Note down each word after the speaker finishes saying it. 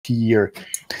here.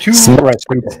 Two Smash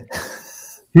Raspberry.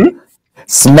 it.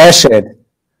 Smash it.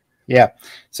 Yeah.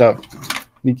 So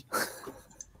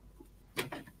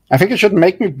I think it should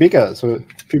make me bigger so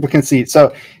people can see.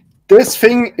 So this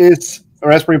thing is a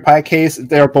Raspberry Pi case.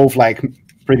 They're both like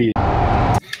pretty.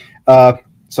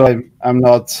 So I'm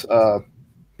not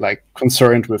like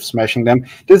concerned with smashing them.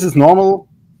 This is normal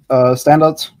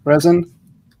standard resin,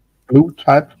 blue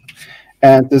type,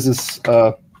 and this is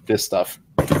this stuff.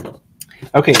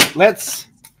 Okay, let's.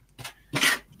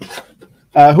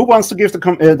 Who wants to give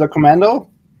the commando?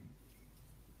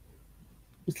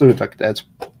 Let's do it like that.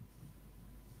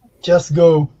 Just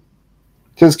go.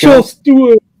 Just go. Just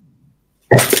do it.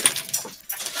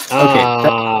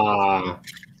 Okay.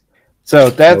 So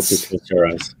that's.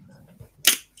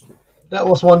 That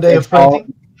was one day of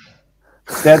printing.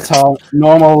 That's how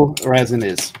normal resin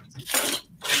is.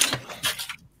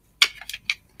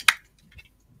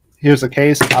 Here's a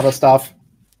case, other stuff.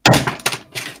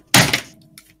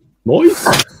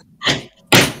 Nice.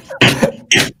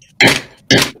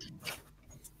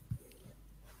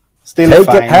 Still Take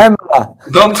fine. a hammer.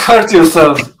 Don't hurt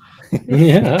yourself.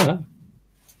 Yeah.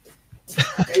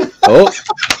 Oh,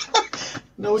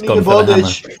 No need gone of for the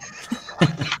bondage.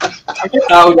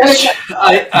 Ouch.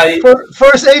 I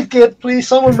First aid kit, please.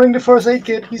 Someone bring the first aid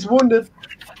kit. He's wounded.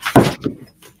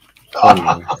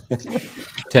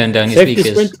 Turn down your Safety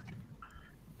speakers. sprint.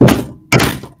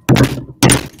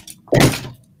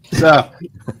 So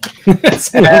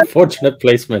That's an unfortunate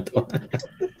placement.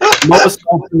 most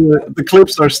of the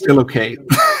clips are still okay.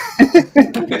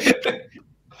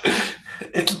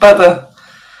 it's better.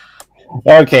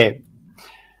 Okay.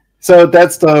 So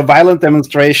that's the violent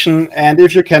demonstration, and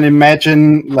if you can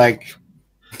imagine, like,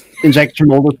 injection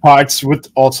molded parts would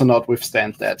also not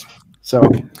withstand that. So,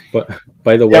 But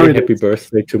by the There way, it happy is.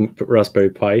 birthday to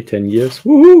Raspberry Pi, 10 years.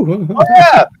 Woohoo!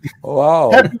 yeah, wow.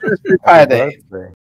 happy Raspberry Pi Day. Birthday.